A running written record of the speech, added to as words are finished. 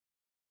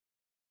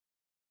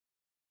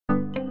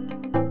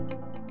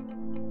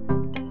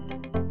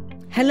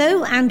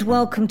Hello and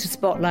welcome to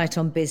Spotlight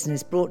on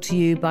Business, brought to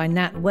you by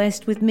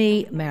NatWest with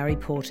me, Mary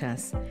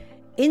Portas.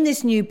 In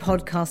this new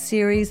podcast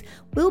series,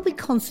 we'll be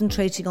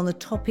concentrating on the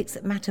topics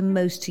that matter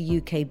most to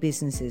UK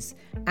businesses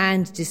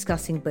and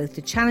discussing both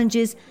the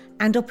challenges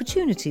and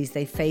opportunities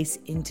they face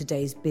in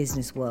today's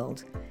business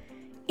world.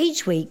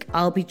 Each week,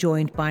 I'll be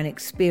joined by an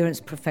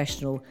experienced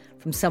professional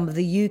from some of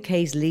the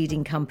UK's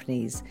leading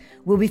companies.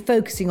 We'll be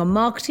focusing on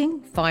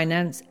marketing,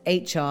 finance,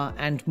 HR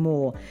and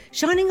more,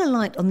 shining a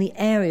light on the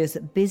areas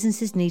that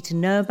businesses need to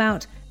know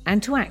about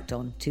and to act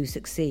on to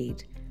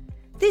succeed.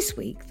 This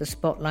week, the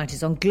spotlight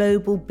is on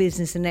global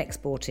business and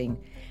exporting.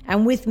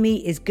 And with me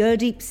is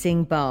Gurdeep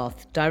Singh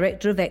Bath,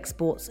 Director of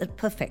Exports at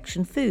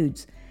Perfection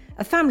Foods,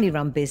 a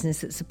family-run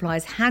business that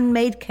supplies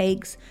handmade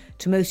cakes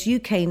to most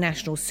UK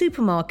national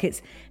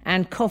supermarkets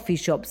and coffee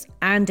shops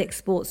and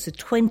exports to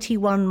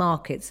 21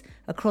 markets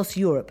across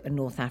Europe and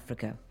North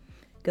Africa.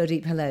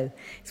 Gurdeep, hello.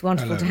 It's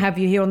wonderful to have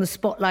you here on the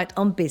Spotlight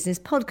on Business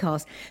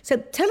podcast. So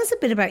tell us a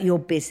bit about your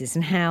business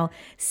and how,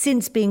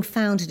 since being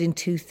founded in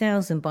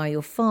 2000 by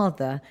your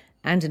father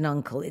and an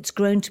uncle, it's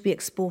grown to be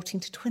exporting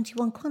to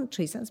 21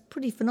 countries. That's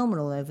pretty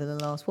phenomenal over the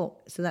last,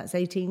 so that's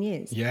 18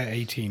 years? Yeah,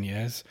 18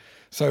 years.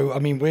 So,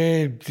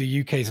 we're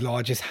the UK's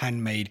largest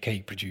handmade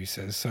cake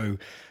producers. So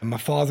my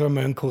father and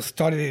my uncle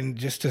started in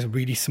just a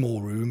really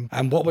small room.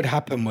 And what would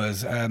happen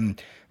was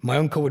my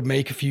uncle would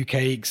make a few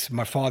cakes.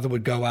 My father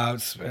would go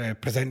out,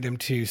 present them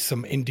to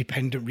some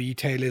independent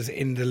retailers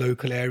in the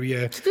local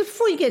area. So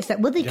before you get to that,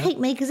 were they cake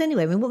makers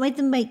anyway? What made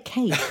them make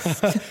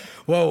cakes?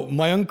 Well,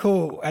 my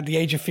uncle, at the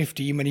age of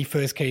 15, when he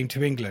first came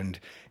to England,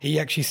 he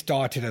actually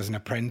started as an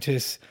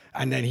apprentice.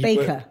 And then he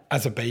worked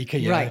as a baker,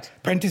 Right.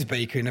 Apprentice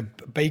baker in a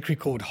bakery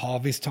called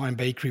Harvest Time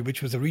Bakery,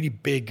 which was a really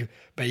big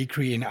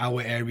bakery in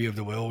our area of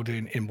the world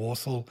in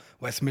Walsall,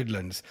 West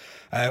Midlands.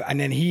 And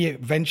then he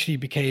eventually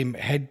became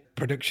head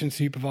production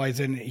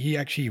supervisor, and he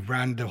actually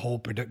ran the whole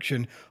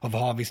production of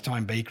Harvest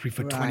Time Bakery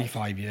for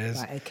 25 years.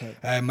 Right,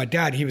 okay. My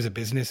dad, he was a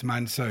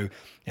businessman, so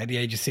at the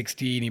age of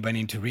 16, he went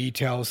into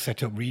retail,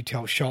 set up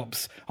retail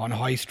shops on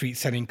High Street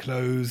selling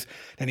clothes.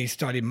 Then he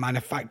started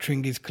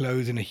manufacturing his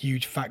clothes in a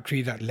huge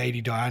factory that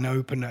Lady Diana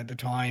opened at the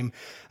time.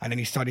 And then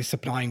he started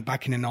supplying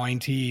back in the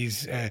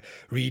 90s,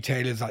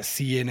 retailers like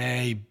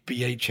C&A,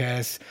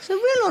 BHS. So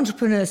real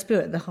entrepreneur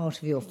spirit at the heart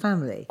of your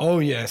family. Oh,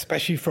 yeah,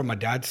 especially from my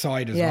dad's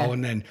side as well.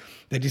 And then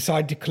they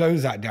decided to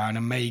close that down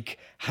and make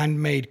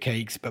handmade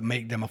cakes, but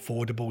make them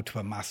affordable to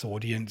a mass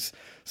audience.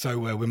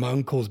 So with my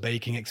uncle's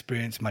baking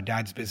experience, my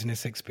dad's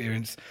business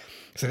experience,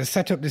 so they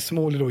set up this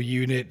small little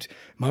unit.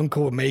 My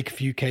uncle would make a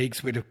few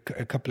cakes with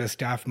a couple of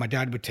staff. My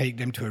dad would take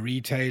them to a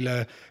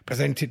retailer,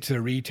 present it to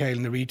a retailer,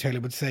 and the retailer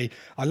would say,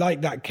 I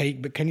like that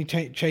cake, but can you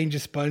change the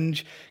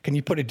sponge? Can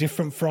you put a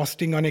different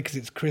frosting on it because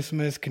it's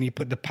Christmas? Can you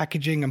put the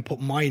packaging and put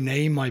my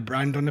name, my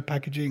brand on the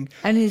packaging?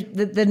 And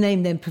the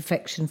name then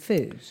Perfection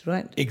Foods,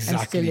 right?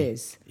 Exactly. And still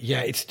is.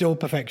 Yeah, it's still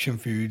Perfection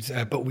Foods,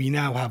 but we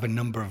now have a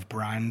number of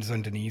brands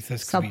underneath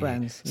us.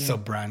 Sub-brands.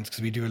 Sub-brands,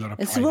 because we do a lot of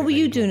And so what were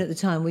you doing at the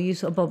time? Were you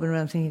sort of bobbing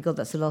around thinking, God,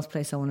 that's the last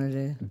place I want to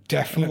do?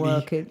 Definitely.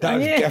 Work it. That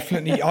was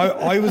definitely.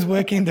 I was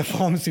working in the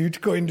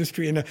pharmaceutical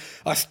industry, and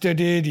I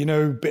studied,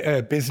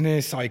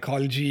 business,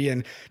 psychology,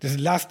 and this is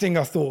the last thing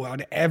I thought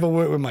I'd ever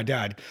work with my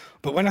dad.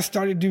 But when I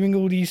started doing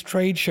all these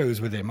trade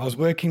shows with him, I was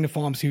working in the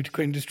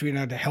pharmaceutical industry and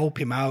I had to help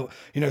him out,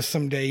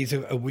 some days,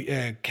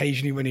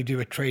 occasionally when he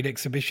do a trade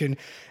exhibition.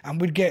 And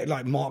we'd get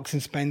like Marks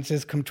and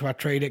Spencer's come to our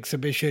trade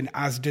exhibition,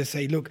 Asda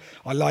say, look,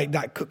 I like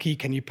that cookie.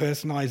 Can you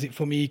personalize it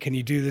for me? Can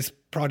you do this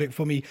product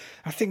for me?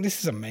 I think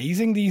this is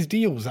amazing, these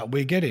deals that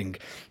we're getting.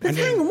 But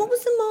hang on, what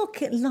was the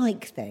market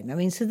like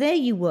then? So there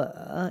you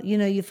were,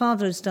 your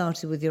father had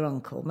started with your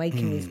uncle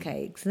making these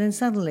cakes, and then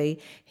suddenly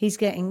he's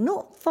getting,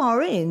 not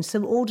far in,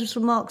 some orders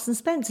from Marks and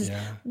Spencer's.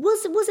 Yeah.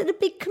 Was it a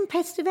big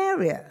competitive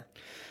area?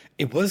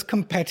 It was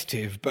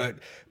competitive, but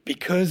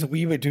because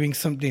we were doing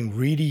something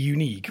really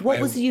unique. What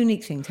was the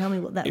unique thing? Tell me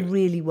what that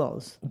really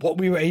was. What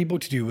we were able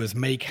to do was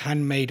make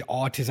handmade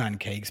artisan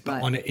cakes,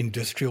 but on an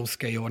industrial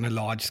scale, on a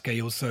large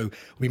scale. So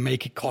we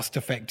make it cost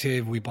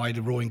effective. We buy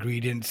the raw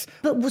ingredients.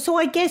 But so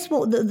I guess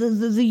what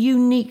the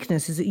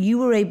uniqueness is that you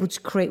were able to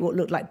create what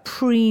looked like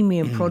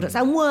premium products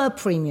and were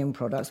premium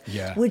products,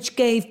 which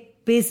gave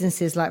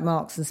businesses like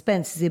Marks and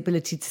Spencer's the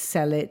ability to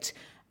sell it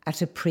at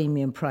a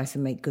premium price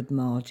and make good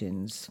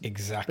margins.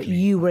 Exactly. But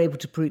you were able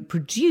to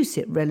produce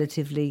it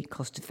relatively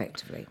cost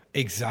effectively.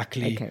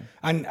 Exactly. Okay.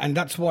 And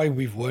that's why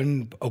we've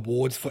won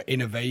awards for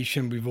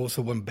innovation. We've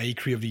also won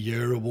Bakery of the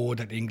Year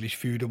award at the English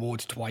Food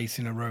Awards twice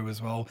in a row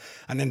as well.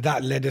 And then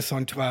that led us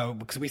on to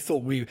because we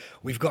thought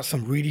we've got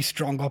some really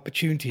strong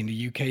opportunity in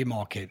the UK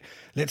market.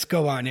 Let's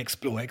go out and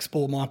explore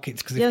export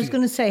markets. I was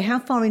going to say, how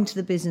far into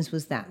the business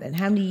was that then?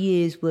 How many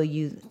years were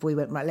you before you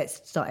went, right,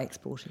 let's start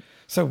exporting?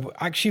 So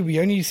actually we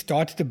only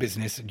started the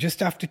business,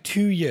 just after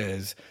 2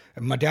 years,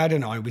 my dad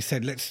and I, we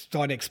said, let's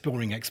start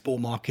exploring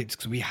export markets,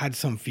 because we had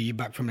some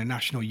feedback from the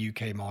national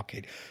UK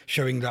market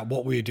showing that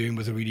what we were doing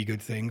was a really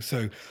good thing.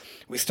 So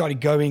we started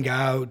going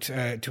out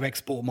to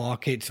export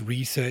markets,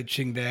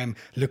 researching them,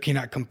 looking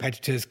at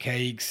competitors'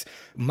 cakes,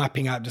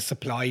 mapping out the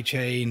supply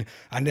chain.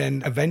 And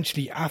then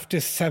eventually, after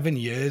 7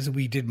 years,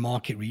 we did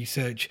market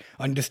research,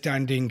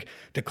 understanding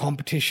the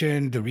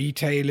competition, the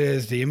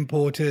retailers, the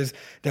importers.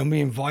 Then we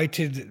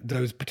invited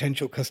those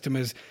potential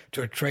customers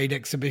to a trade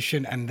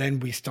exhibition, and then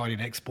we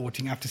started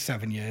exporting after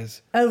 7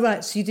 years. Oh,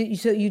 right. So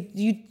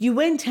you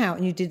went out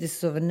and you did this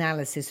sort of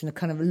analysis and a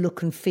kind of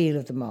look and feel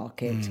of the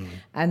market,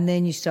 and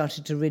then you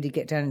started to really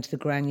get down into the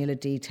granular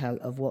detail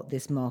of what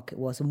this market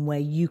was and where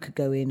you could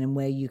go in and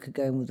where you could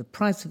go in with the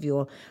price of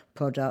your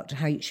product,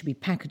 how it should be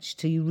packaged,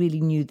 so you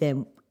really knew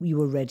then you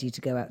were ready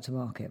to go out to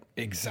market.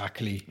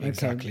 Exactly.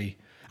 Okay.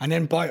 And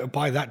then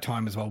by that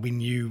time as well, we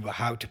knew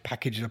how to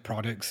package the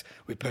products.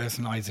 We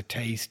personalised the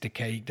taste, the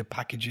cake, the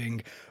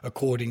packaging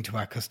according to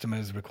our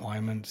customers'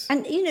 requirements.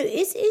 And,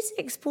 is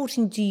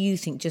exporting, do you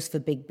think, just for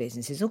big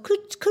businesses? Or could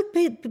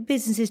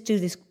businesses do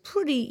this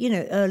pretty,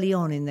 early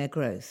on in their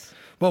growth?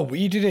 Well,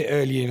 we did it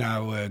early in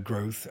our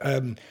growth.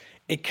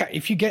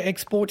 If you get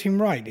exporting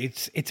right,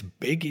 it's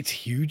big, it's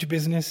huge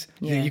business.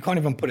 Yeah. You can't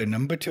even put a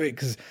number to it,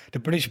 because the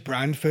British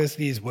brand,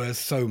 firstly, is worth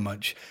so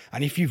much.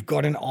 And if you've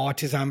got an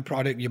artisan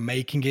product, you're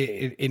making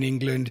it in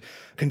England,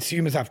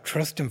 consumers have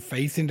trust and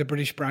faith in the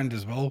British brand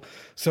as well.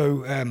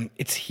 So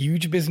it's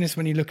huge business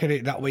when you look at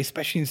it that way,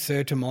 especially in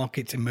certain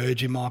markets,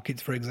 emerging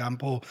markets, for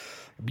example.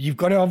 You've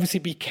got to obviously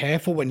be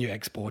careful when you're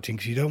exporting,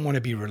 because you don't want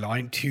to be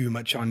reliant too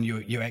much on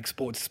your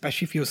exports,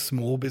 especially if you're a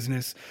small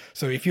business.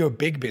 So if you're a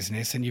big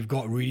business and you've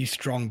got really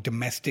strong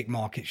domestic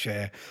market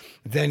share,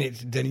 then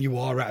you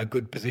are at a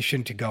good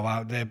position to go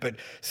out there. But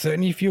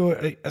certainly if you're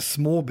a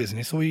small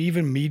business or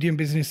even medium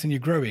business and you're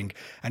growing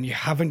and you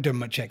haven't done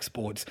much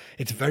exports,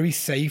 it's very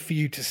safe for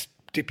you to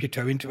dip your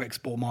toe into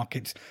export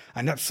markets.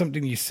 And that's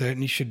something you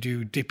certainly should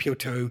do. Dip your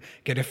toe,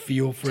 get a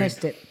feel for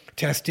it.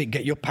 Test it,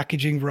 get your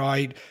packaging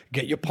right,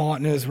 get your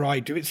partners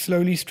right, do it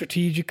slowly,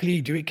 strategically,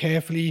 do it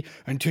carefully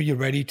until you're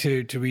ready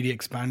to really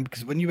expand.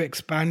 Because when you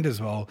expand as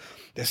well,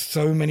 there's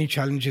so many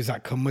challenges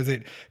that come with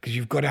it, because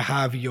you've got to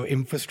have your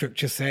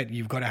infrastructure set,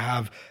 you've got to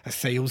have a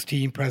sales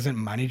team present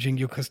managing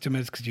your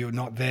customers, because you're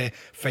not there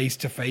face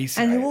to face.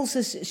 And you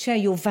also share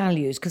your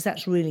values, because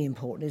that's really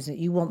important, isn't it?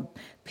 You want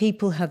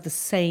people have the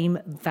same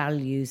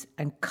values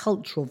and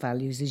cultural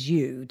values as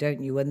you,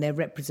 don't you, when they're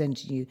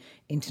representing you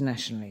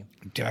internationally?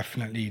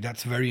 Definitely.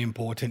 That's very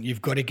important.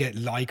 You've got to get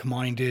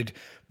like-minded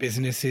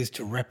businesses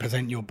to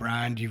represent your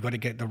brand. You've got to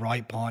get the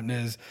right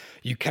partners.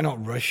 You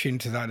cannot rush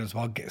into that as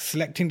well.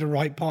 Selecting the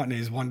right partner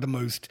is one of the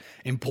most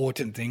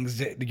important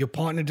things. Your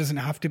partner doesn't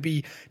have to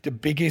be the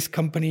biggest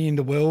company in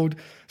the world,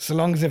 so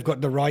long as they've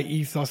got the right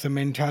ethos and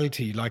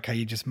mentality, like how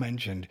you just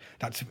mentioned.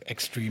 That's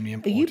extremely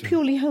important. Are you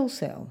purely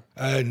wholesale?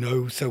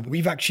 No. So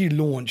we've actually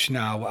launched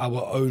now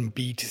our own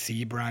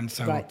B2C brand.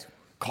 So right.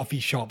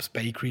 Coffee shops,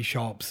 bakery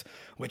shops,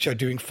 which are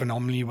doing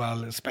phenomenally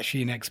well,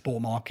 especially in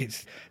export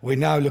markets. We're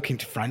now looking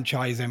to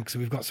franchise them, because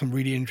we've got some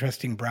really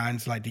interesting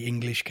brands like the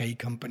English Cake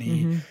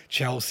Company,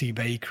 Chelsea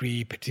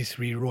Bakery,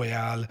 Patisserie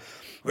Royale.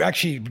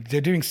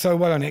 They're doing so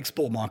well on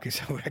export markets,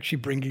 so we're actually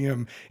bringing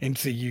them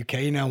into the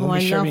UK now.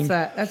 I love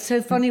that. That's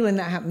so funny when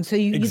that happens. So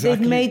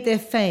they've made their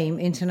fame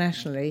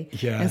internationally,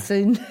 and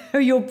so now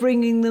you're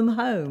bringing them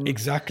home.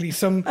 Exactly.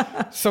 Some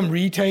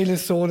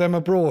retailers saw them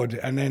abroad,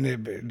 and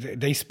then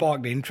they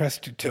sparked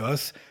interest to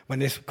us when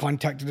they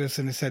contacted us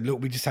and they said,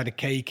 look, we just had a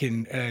cake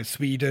in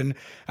Sweden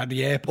at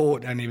the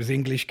airport, and it was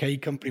English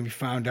Cake Company. We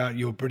found out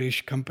you're a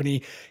British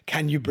company.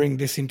 Can you bring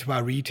this into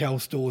our retail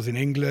stores in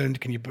England?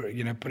 Can you put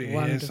it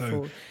Wonderful. here?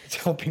 So it's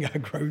helping our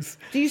growth.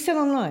 Do you sell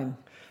online?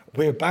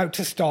 We're about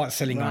to start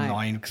selling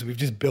online, because we've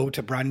just built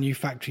a brand new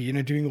factory,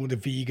 doing all the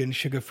vegan,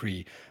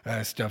 sugar-free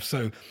stuff.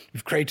 So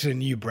we've created a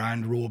new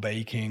brand, Raw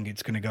Baking.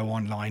 It's going to go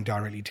online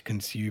directly to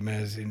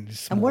consumers.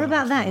 And what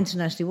about that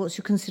internationally? What's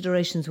your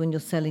considerations when you're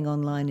selling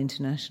online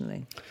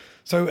internationally?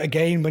 So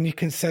again, when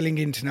you're selling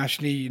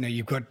internationally,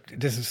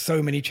 there's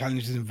so many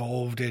challenges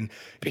involved in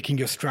picking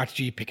your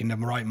strategy, picking the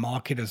right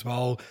market as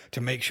well,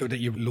 to make sure that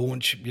you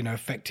launch,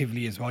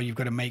 effectively as well. You've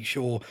got to make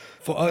sure,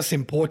 for us,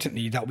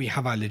 importantly, that we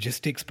have our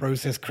logistics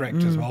process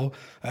correct as well.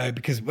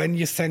 Because when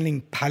you're sending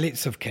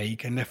pallets of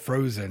cake and they're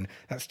frozen,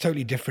 that's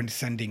totally different to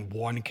sending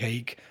one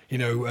cake,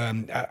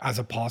 as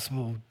a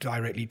parcel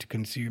directly to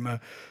consumer.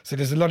 So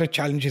there's a lot of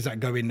challenges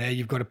that go in there.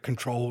 You've got to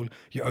control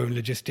your own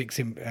logistics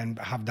and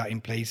have that in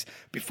place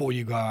before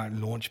you go out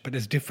and launch. But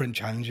there's different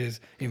challenges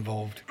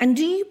involved. And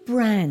do you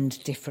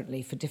brand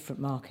differently for different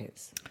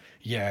markets?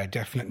 Yeah,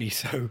 definitely.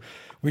 So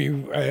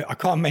I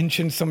can't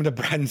mention some of the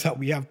brands that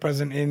we have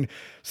present in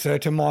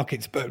certain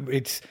markets, but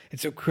it's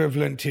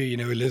equivalent to,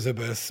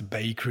 Elizabeth's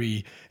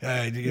Bakery,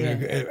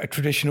 a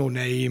traditional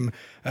name,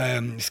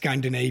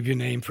 Scandinavian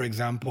name, for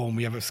example, and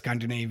we have a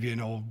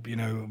Scandinavian or,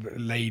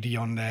 lady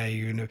on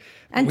there,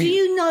 And do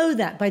you know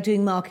that by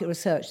doing market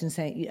research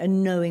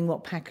and knowing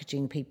what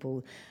packaging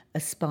people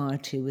aspire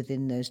to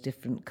within those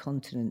different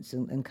continents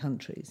and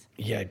countries?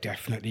 Yeah,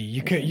 definitely.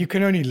 You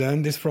can only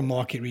learn this from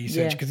market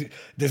research, because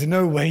there's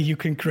no way you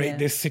can create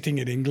this sitting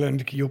in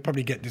England. You'll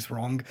probably get this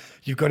wrong.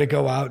 You've got to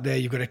go out there.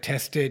 You've got to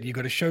test it. You've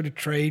got to show the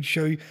trade,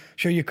 show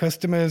your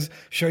customers,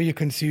 show your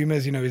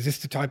consumers, is this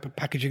the type of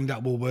packaging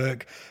that will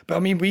work? But I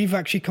mean, we've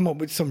actually come up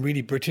with some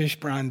really British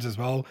brands as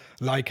well,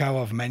 like how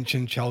I've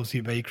mentioned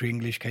Chelsea Bakery,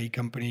 English Cake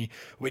Company,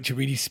 which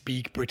really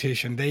speak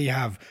British, and they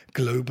have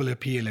global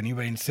appeal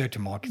anyway. In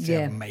certain markets, they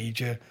have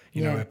major,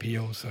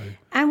 appeal. So.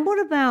 And what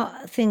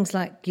about things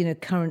like,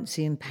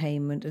 currency and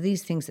payment? Are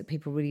these things that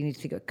people really need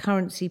to think of?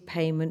 Currency,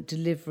 payment,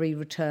 delivery,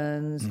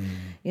 returns.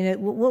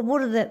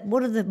 What are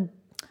the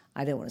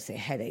I don't want to say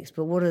headaches,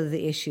 but what are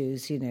the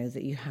issues,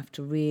 that you have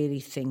to really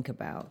think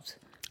about?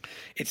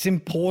 It's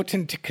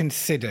important to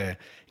consider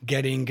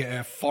getting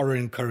a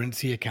foreign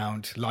currency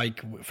account.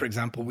 Like, for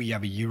example, we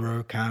have a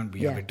euro account,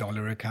 we have a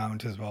dollar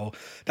account as well.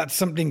 That's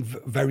something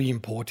very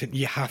important.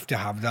 You have to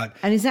have that.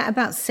 And is that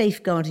about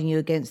safeguarding you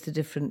against the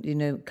different,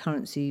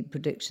 currency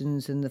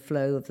predictions and the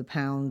flow of the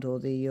pound or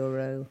the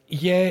euro?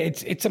 Yeah,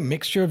 it's a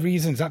mixture of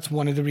reasons. That's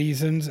one of the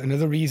reasons.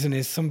 Another reason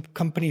is some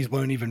companies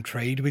won't even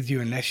trade with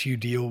you unless you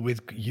deal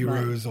with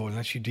euros or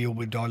unless you deal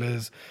with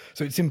dollars.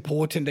 So it's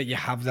important that you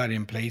have that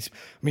in place.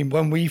 I mean,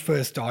 when we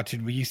first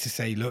started, we used to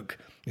say, look,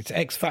 it's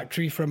X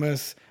factory from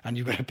us and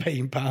you've got to pay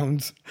in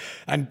pounds.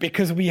 And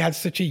because we had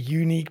such a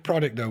unique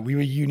product, though, we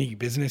were a unique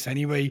business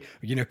anyway,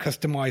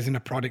 customizing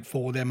a product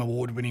for them,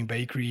 award-winning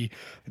bakery,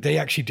 they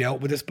actually dealt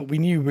with us. But we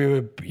knew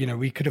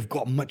we could have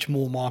got much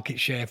more market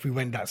share if we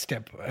went that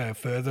step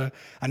further.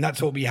 And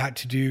that's what we had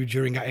to do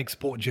during our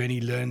export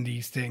journey, learn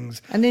these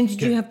things. And then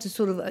did you have to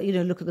sort of,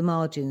 look at the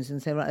margins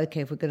and say, right,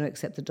 okay, if we're going to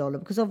accept the dollar,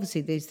 because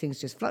obviously these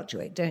things just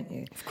fluctuate, don't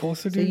you? Of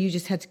course they do. So you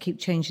just had to keep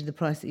changing the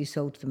price that you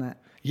sold to them at.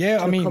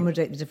 Yeah, to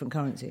accommodate the different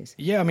currencies.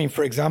 Yeah, I mean,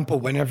 for example,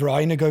 whenever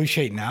I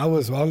negotiate now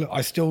as well,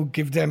 I still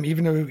give them,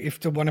 even though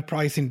if they want a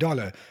price in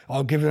dollar,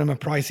 I'll give them a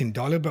price in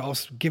dollar, but I'll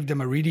give them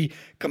a really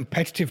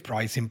competitive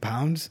price in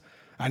pounds.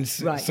 And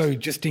so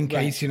just in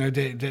case,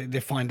 they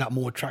find that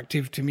more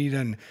attractive to me,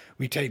 then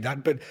we take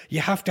that. But you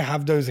have to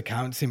have those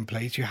accounts in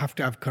place. You have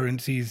to have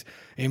currencies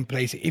in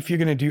place. If you're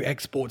going to do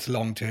exports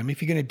long term,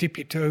 if you're going to dip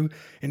your toe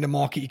in the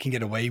market, you can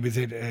get away with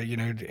it,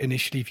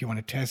 initially if you want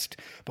to test.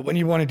 But when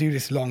you want to do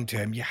this long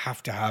term, you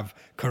have to have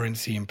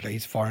currency in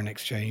place, foreign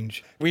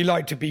exchange. We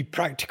like to be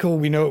practical.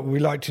 We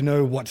like to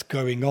know what's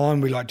going on.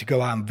 We like to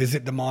go out and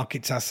visit the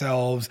markets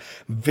ourselves,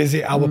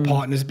 visit our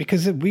partners,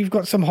 because we've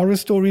got some horror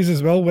stories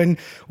as well when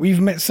we've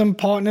met some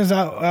partners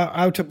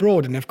out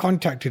abroad and have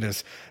contacted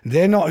us.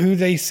 They're not who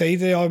they say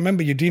they are.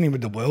 Remember, you're dealing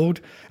with the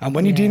world, and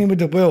when you're dealing with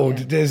the world,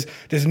 there's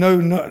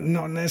not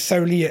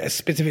necessarily a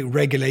specific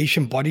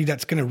regulation body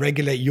that's going to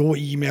regulate your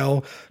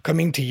email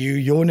coming to you,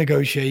 your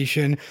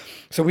negotiation.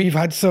 So we've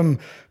had some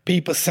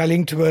people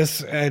selling to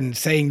us and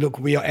saying, look,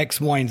 we are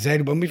X, Y, and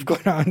Z. When we've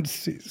gone out and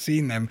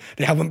seen them,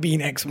 they haven't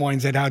been X, Y, and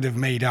Z how they've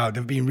made out.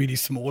 They've been really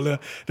smaller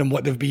than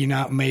what they've been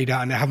made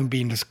out, and they haven't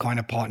been the kind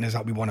of partners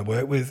that we want to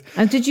work with.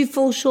 And did you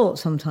fall short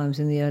sometimes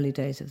in the early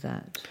days of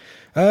that?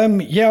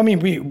 Yeah, I mean,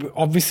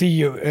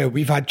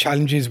 we've had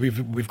challenges.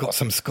 We've got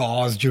some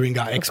scars during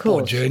our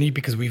export journey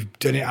because we've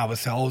done it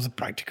ourselves, a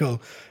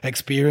practical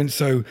experience.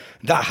 So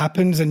that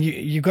happens, and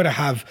you've got to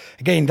have,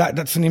 again,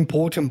 that's an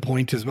important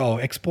point as well.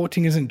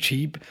 Exporting isn't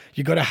cheap.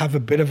 You've got to have a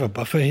bit of a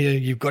buffer here.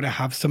 You've got to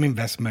have some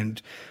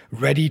investment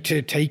ready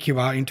to take you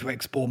out into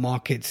export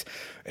markets,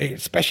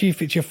 especially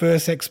if it's your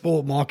first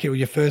export market or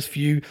your first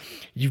few.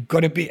 You've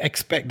got to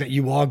expect that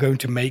you are going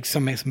to make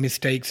some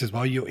mistakes as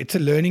well. It's a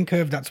learning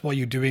curve. That's why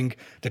you're doing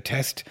the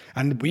test.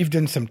 And we've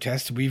done some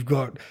tests. We've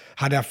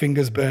had our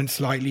fingers burnt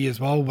slightly as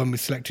well when we're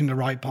selecting the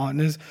right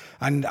partners.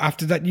 And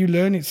after that, you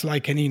learn. It's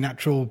like any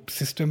natural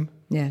system.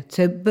 Yeah.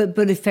 So,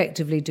 but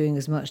effectively doing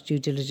as much due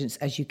diligence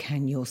as you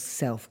can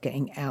yourself,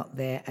 getting out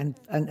there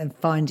and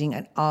finding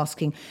and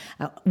asking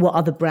what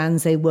other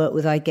brands they work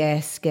with, I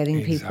guess,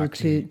 getting people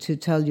to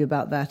tell you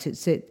about that.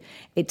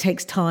 It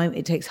takes time,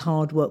 it takes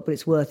hard work, but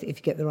it's worth it if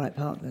you get the right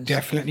partners.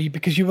 Definitely,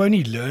 because you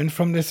only learn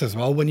from this as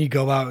well when you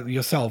go out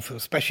yourself,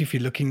 especially if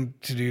you're looking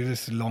to do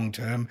this long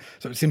term.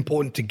 So it's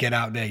important to get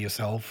out there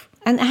yourself.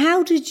 And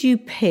how did you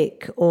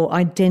pick or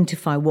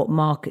identify what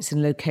markets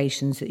and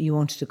locations that you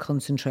wanted to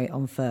concentrate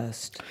on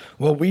first?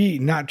 Well, we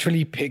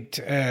naturally picked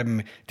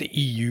the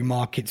EU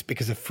markets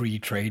because of free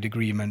trade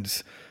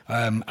agreements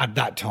at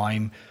that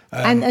time.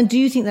 And do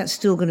you think that's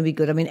still going to be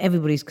good? I mean,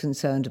 everybody's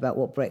concerned about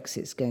what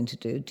Brexit's going to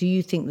do. Do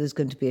you think there's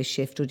going to be a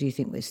shift, or do you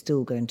think we're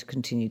still going to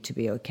continue to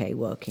be okay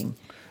working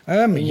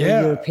in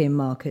European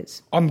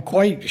markets? I'm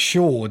quite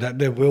sure that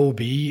there will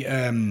be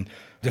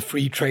the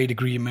free trade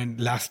agreement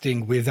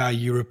lasting with our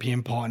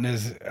European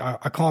partners.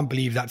 I can't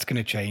believe that's going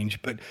to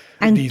change. But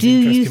and do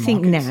you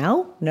think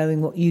now,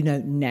 knowing what you know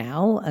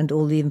now and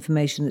all the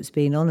information that's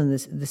been on and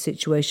the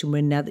situation we're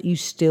in now, that you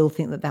still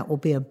think that will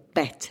be a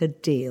better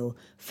deal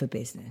for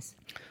business?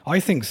 I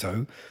think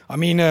so. I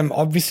mean,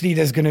 obviously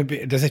there's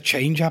a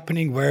change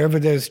happening. Wherever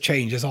there's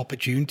change, there's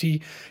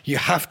opportunity. You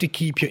have to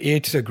keep your ear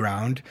to the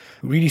ground,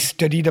 really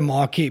study study the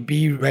market,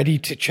 be ready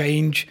to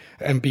change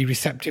and be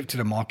receptive to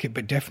the market.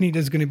 But definitely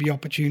there's going to be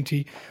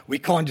opportunity. We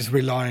can't just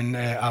rely on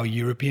our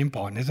European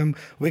partners, and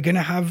we're going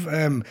to have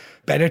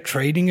better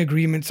trading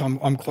agreements.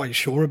 I'm quite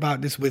sure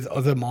about this with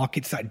other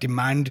markets that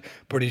demand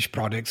British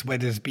products, where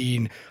there's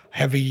been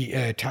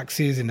heavy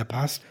taxes in the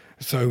past.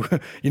 So,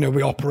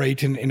 we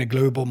operate in a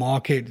global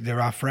market. They're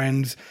our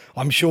friends.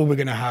 I'm sure we're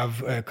going to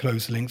have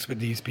close links with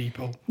these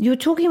people. You were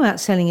talking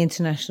about selling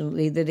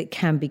internationally, that it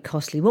can be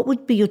costly. What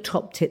would be your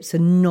top tips for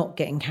not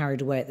getting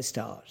carried away at the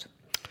start?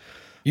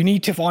 You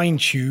need to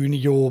fine-tune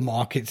your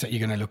markets that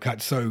you're going to look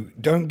at. So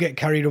don't get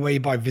carried away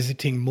by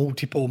visiting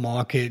multiple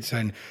markets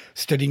and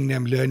studying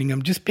them, learning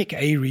them. Just pick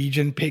a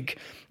region, pick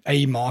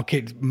a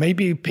market,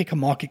 maybe pick a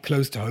market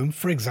close to home.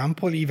 For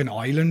example, even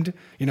Ireland,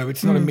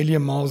 it's not a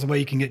million miles away.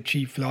 You can get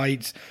cheap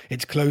flights.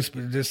 It's close,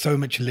 but there's so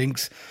much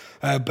links.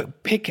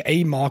 But pick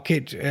a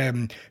market.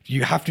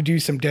 You have to do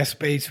some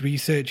desk-based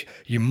research.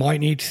 You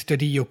might need to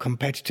study your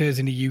competitors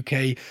in the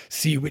UK,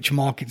 see which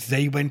markets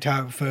they went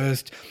out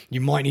first.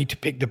 You might need to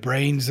pick the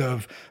brains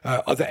of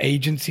other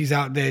agencies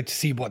out there to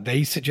see what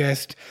they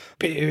suggest.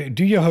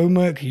 Do your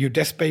homework, your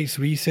desk-based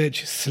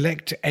research,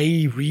 select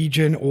a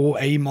region or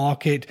a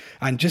market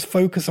and just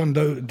focus on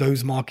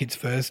those markets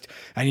first,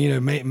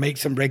 and, make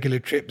some regular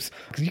trips,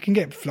 because you can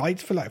get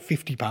flights for like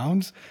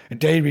 £50 a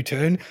day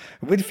return.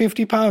 With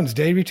 £50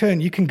 day return,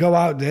 you can go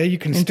out there, you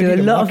can study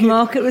do a lot of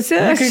market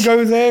research. You can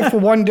go there for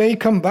one day,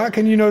 come back,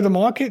 and you know the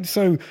market.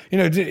 So,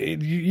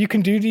 you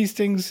can do these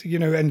things,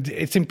 and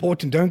it's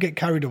important. Don't get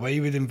carried away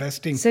with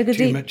investing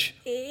too much.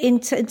 In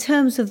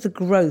terms of the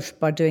growth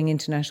by doing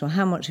international,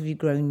 how much have you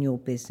grown your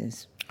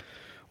business?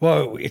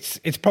 Well, it's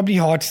probably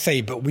hard to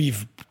say, but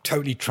we've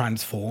totally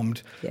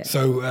transformed. Yeah.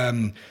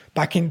 So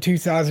back in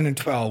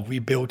 2012, we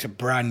built a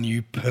brand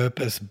new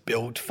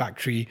purpose-built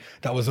factory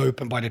that was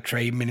opened by the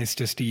Trade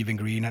Minister, Stephen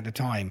Green, at the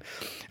time.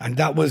 And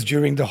that was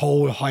during the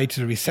whole height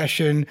of the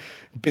recession.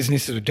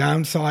 Businesses were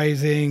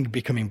downsizing,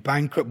 becoming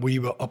bankrupt. We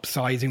were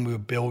upsizing. We were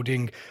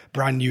building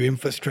brand new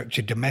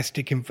infrastructure,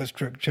 domestic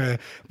infrastructure,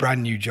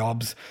 brand new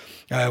jobs.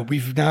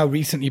 We've now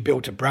recently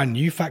built a brand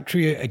new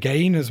factory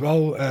again as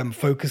well,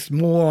 focused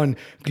more on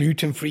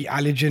gluten-free,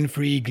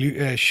 allergen-free,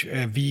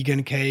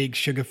 vegan cakes,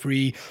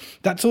 sugar-free.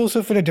 That's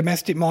also for the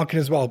domestic market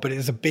as well, but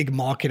it's a big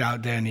market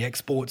out there in the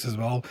exports as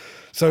well.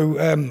 So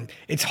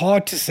it's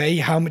hard to say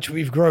how much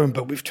we've grown,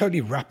 but we've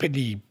totally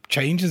rapidly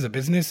changed as a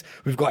business.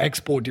 We've got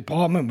export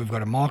department, we've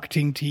got a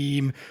marketing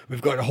team,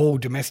 we've got a whole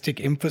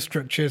domestic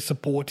infrastructure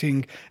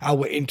supporting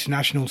our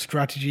international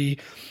strategy.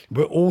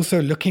 We're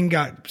also looking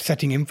at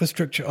setting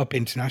infrastructure up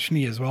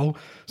internationally as well.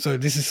 So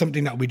this is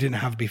something that we didn't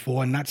have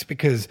before, and that's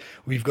because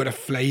we've got a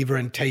flavor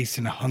and taste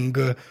and a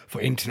hunger for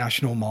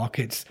international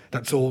markets.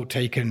 That's all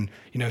taken,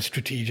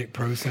 strategic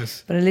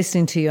process. But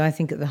listening to you, I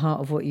think at the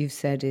heart of what you've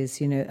said is,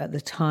 at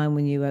the time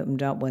when you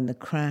opened up, when the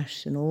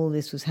crash and all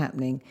this was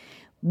happening,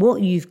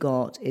 what you've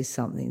got is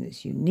something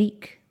that's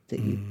unique, that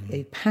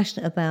you're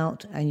passionate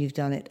about, and you've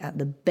done it at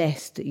the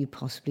best that you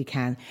possibly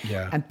can.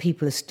 Yeah. And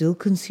people are still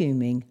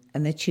consuming,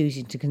 and they're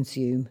choosing to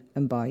consume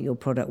and buy your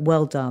product.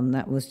 Well done.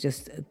 That was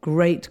just a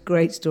great,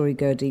 great story,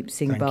 Gurdeep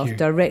Singh Bath,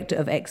 Director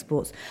of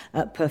Exports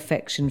at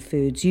Perfection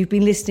Foods. You've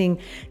been listening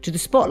to the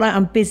Spotlight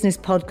on Business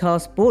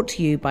podcast, brought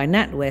to you by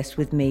NatWest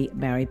with me,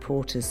 Mary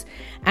Portas.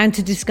 And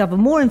to discover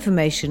more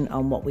information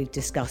on what we've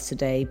discussed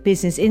today,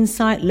 business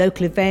insight,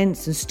 local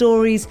events and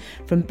stories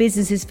from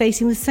businesses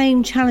facing the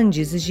same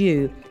challenges as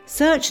you,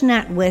 search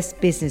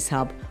NatWest Business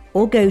Hub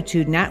or go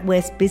to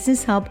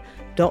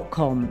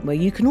natwestbusinesshub.com, where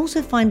you can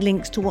also find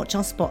links to watch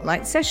our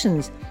Spotlight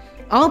sessions.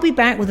 I'll be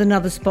back with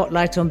another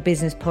Spotlight on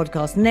Business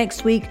podcast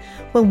next week,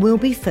 when we'll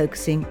be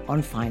focusing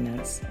on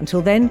finance.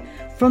 Until then,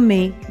 from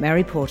me,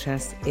 Mary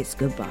Portas, it's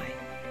goodbye.